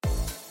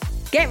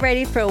Get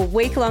ready for a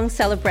week-long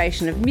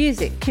celebration of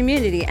music,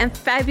 community and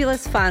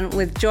fabulous fun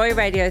with Joy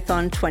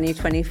Radiothon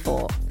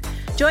 2024.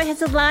 Joy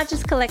has the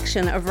largest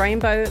collection of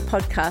rainbow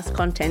podcast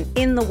content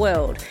in the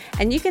world,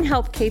 and you can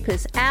help keep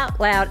us out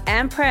loud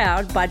and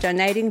proud by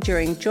donating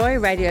during Joy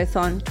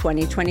Radiothon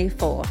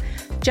 2024.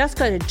 Just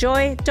go to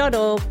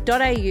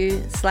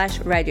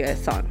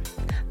joy.org.au/radiothon.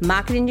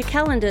 Mark it in your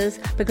calendars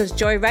because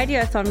Joy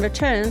Radiothon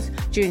returns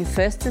June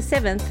 1st to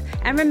 7th,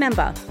 and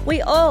remember,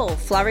 we all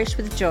flourish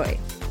with joy.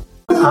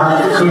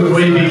 Could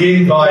we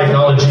begin by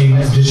acknowledging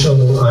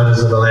traditional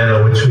owners of the land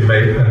on which we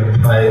meet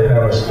and pay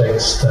our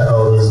respects to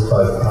elders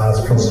both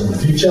past, present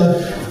and future,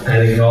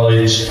 and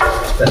acknowledge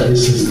that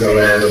this is the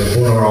land of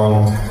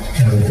Boonwurrung,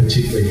 and we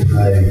particularly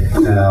pay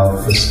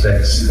our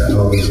respects to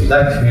elders of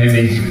that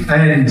community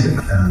and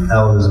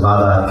elders of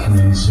other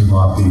communities who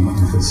might be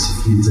with us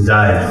here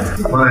today.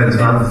 My name is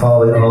Martin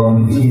Foley.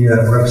 I'm here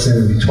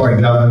representing the Victorian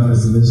Government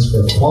as the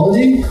Minister for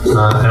Equality,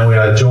 and we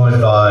are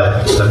joined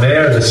by the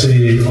Mayor of the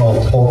City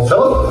of Port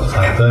Phillip,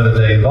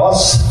 Bernadine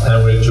Voss,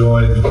 and we're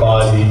joined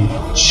by the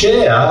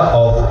Chair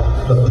of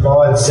the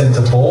Pride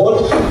Centre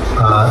Board,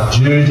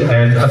 Jude,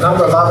 and a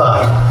number of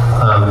other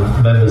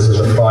members of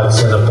the Pride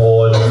Centre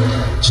Board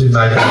to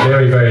make a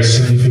very, very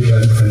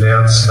significant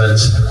announcement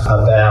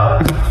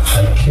about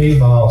a key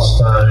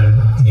milestone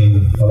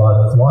in what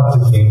I'd like to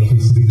think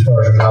is the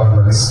Victorian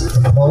Government's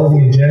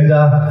equality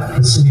agenda,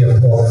 the City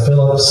of Port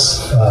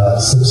Phillip's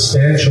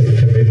substantial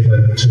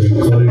commitment to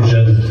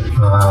inclusion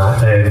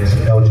and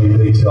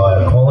LGBTI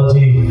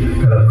equality,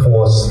 and of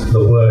course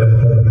the work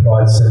that the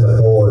Pride Centre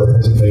Board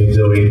has been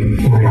doing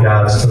in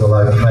regards to the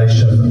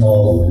location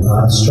of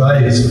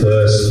Australia's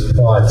first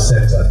Pride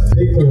Centre.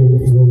 People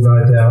will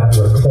no doubt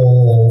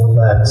recall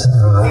that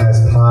as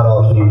part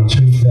of the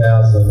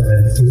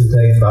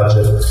 2015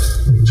 budget,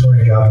 the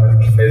Victorian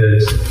Government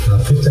committed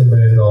 $15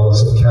 million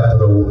of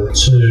capital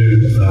to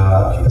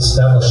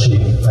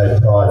establishing a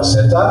Pride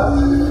Centre,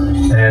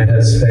 and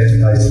has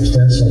spent a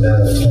substantial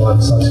amount of time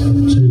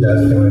subsequent to that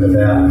going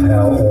about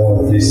how all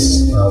of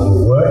this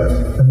will work.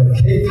 And the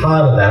key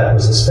part of that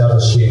was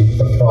establishing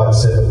the Pride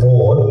Centre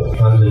Board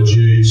under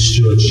Jude's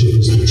stewardship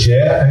as the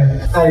chair,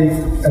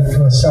 and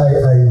can I say, a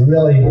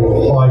really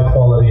high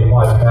quality,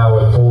 high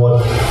powered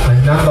board, a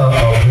number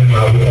of whom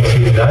are with us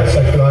here today. So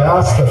could I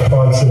ask the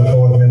Pride Centre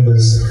Board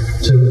members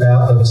to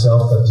out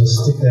themselves and just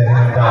stick their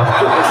hand up?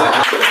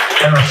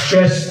 And I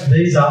stress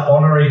these are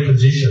honorary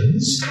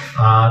positions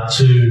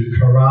to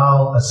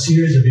corral a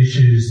series of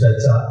issues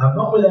that are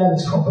not without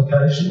its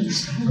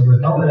complications and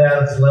not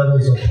without its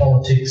levels of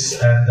politics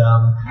and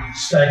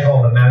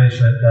stakeholder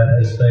management that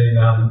has been,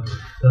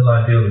 let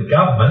alone deal with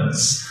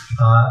governments,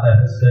 that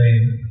has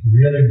been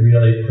really,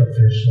 really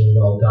professionally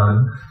well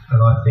done.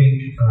 And I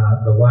think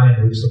the way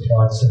in which the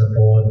Pride Centre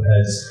Board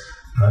has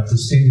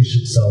distinguished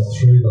itself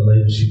through the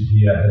leadership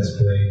here has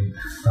been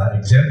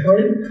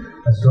exemplary,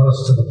 has got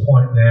us to the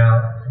point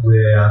now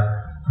where,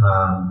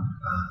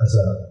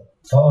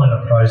 following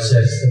a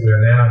process that we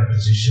are now in a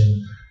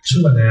position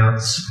to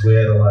announce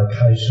where the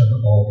location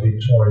of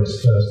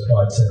Victoria's first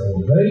Pride Centre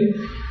will be.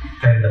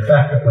 And the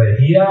fact that we're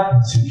here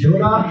in St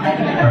Kilda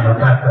and the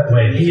fact that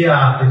we're here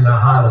in the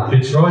heart of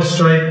Fitzroy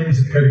Street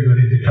is a pretty good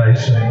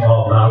indication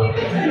of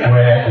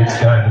where it's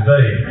going to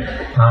be.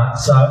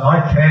 So I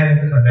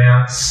can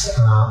announce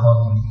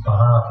on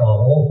behalf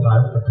of all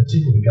parties, but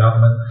particularly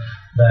government,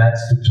 that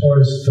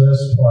Victoria's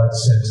first Pride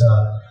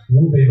Centre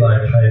will be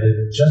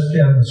located just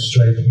down the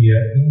street here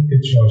in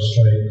Fitzroy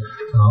Street,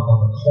 on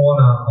the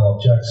corner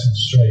of Jackson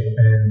Street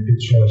and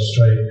Fitzroy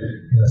Street,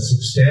 in a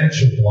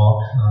substantial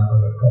block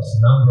across a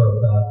number of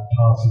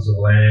parcels of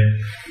land,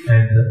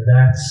 and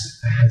that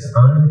has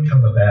only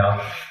come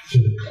about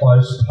through the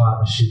close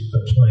partnership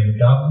between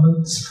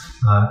governments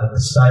at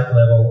the state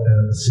level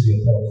and at the City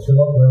of Port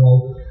Phillip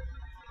level,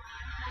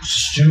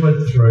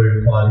 stewarded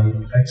through by the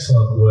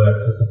excellent work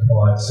that the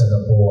Pride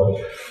Centre Board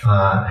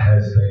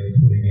has been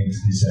putting into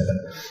this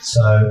effort.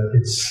 So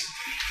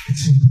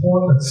it's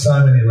important at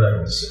so many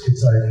levels.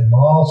 It's a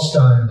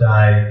milestone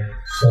day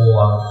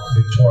for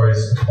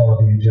Victoria's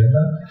equality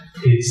agenda.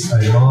 It's a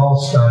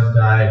milestone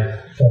day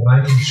for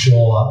making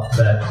sure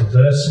that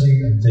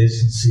diversity and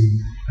decency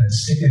and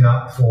sticking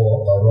up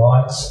for the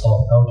rights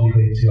of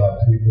LGBTI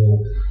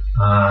people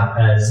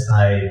as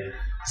a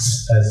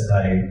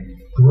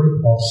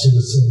group of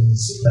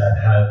citizens that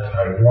have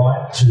a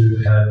right to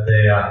have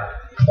their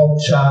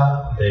culture,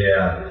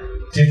 their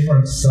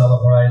difference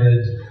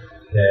celebrated,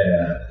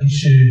 their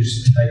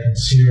issues taken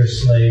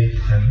seriously,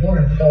 and more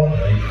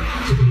importantly,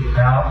 to be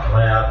out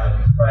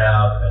loud and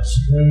proud as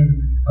who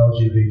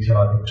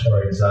LGBTI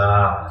Victorians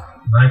are,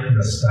 making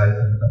a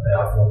statement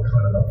about what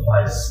kind of a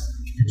place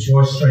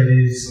Fitzroy Street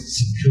is,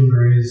 St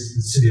Kilda is,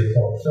 the City of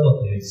Port Phillip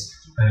is,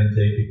 and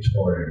indeed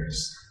Victoria is.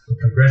 The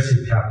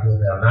progressive capital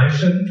of our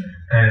nation,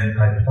 and a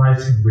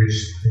place in which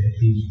there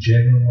is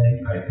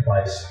genuinely a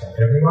place for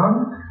everyone,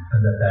 and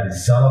that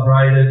is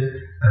celebrated,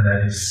 and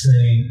that is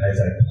seen as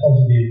a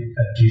positive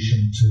addition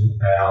to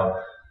our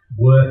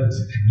work as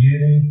a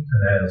community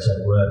and as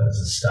our work as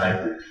a state.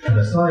 And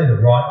it's not only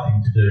the right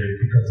thing to do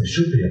because there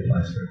should be a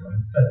place for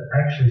everyone, but it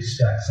actually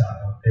stacks up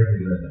on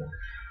every level.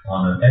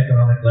 On an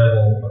economic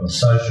level, on a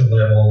social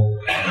level,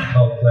 on a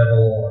health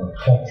level, on a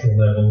cultural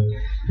level.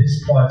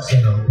 This Flight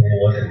Centre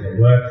board and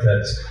the work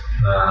that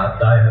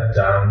they have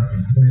done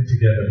in putting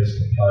together this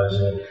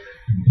proposal,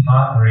 in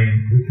partnering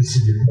with the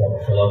City of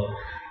Port Phillip,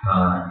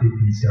 it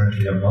is going to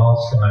be a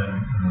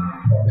milestone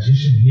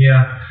proposition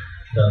here.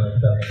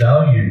 The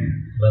value,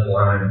 let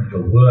alone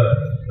the work,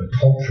 the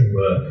cultural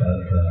work,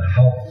 the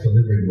health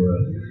delivery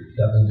work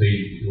that will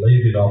be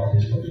levied off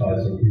this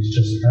proposal is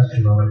just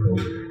astronomical.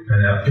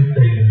 And our $15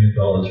 million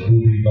will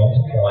be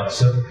multiplied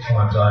several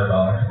times over,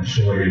 I can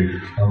assure you,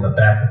 on the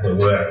back of the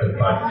work that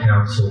both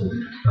Council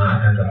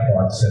and the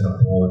Flight Centre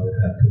Board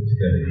have put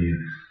together here.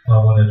 I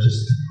want to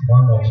just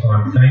one more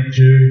time thank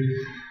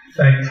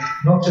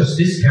not just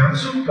this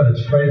council, but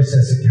its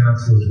predecessor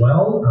council as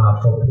well,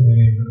 for putting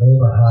in all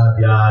the hard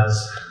yards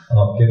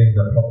of getting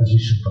the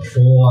proposition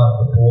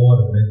before the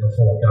board and then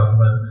before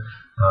government.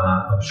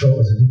 I'm sure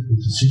it was a difficult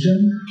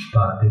decision,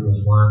 but it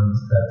was one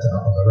that,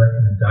 on the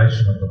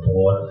recommendation of the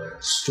board,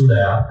 stood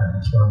out,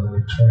 and it's one that the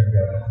Victorian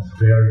government is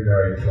very,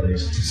 very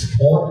pleased to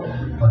support.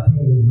 I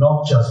think it will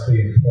not just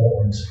be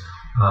important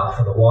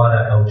for the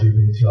wider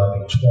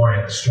LGBTI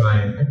Victorian,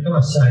 Australian, and can I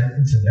say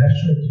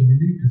international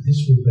community, because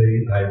this will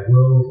be a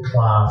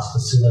world-class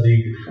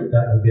facility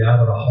that will be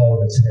able to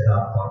hold its head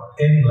up on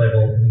any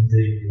level, and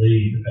indeed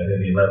lead at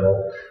any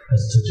level,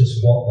 as to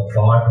just what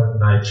the vibrant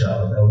nature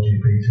of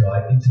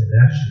LGBTI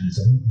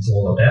internationalism is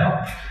all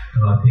about.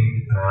 And I think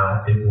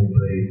it will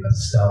be a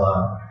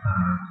stellar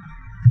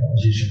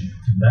proposition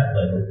from that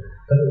level.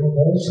 But it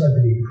will also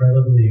be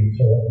incredibly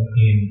important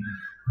in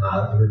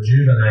the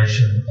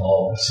rejuvenation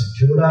of St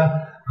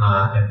Kilda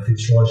and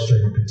Fitzroy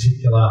Street in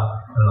particular,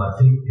 and I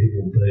think it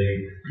will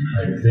be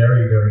a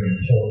very, very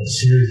important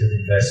series of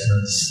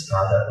investments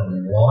that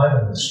will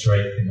enliven the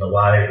street in the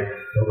way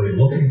that we're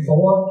looking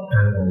for,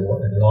 and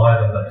will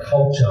enliven the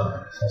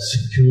culture of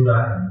St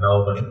Kilda and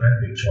Melbourne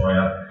and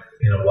Victoria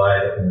in a way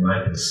that will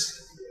make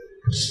us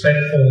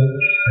respectful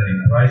and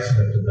embracing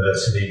of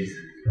diversity,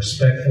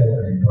 respectful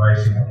and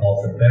embracing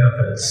of the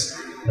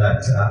benefits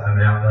that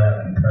an out loud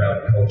and proud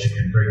culture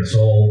can bring us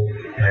all.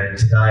 And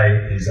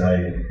today is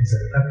an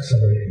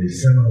absolutely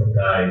seminal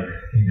day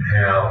in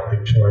how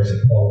Victoria's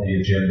equality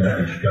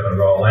agenda is going to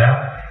roll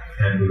out,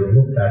 and we will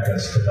look back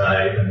as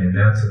today and the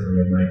announcement that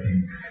we're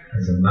making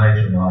as a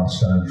major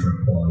milestone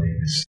for equality.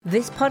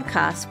 This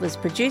podcast was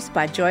produced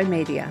by Joy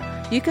Media.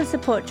 You can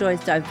support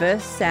Joy's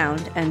diverse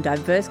sound and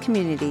diverse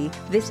community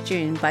this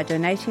June by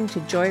donating to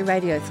Joy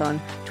Radiothon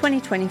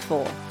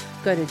 2024.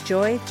 Go to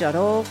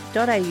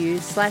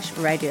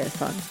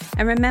joy.org.au/radiothon.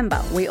 And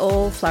remember, we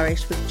all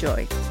flourish with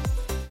joy.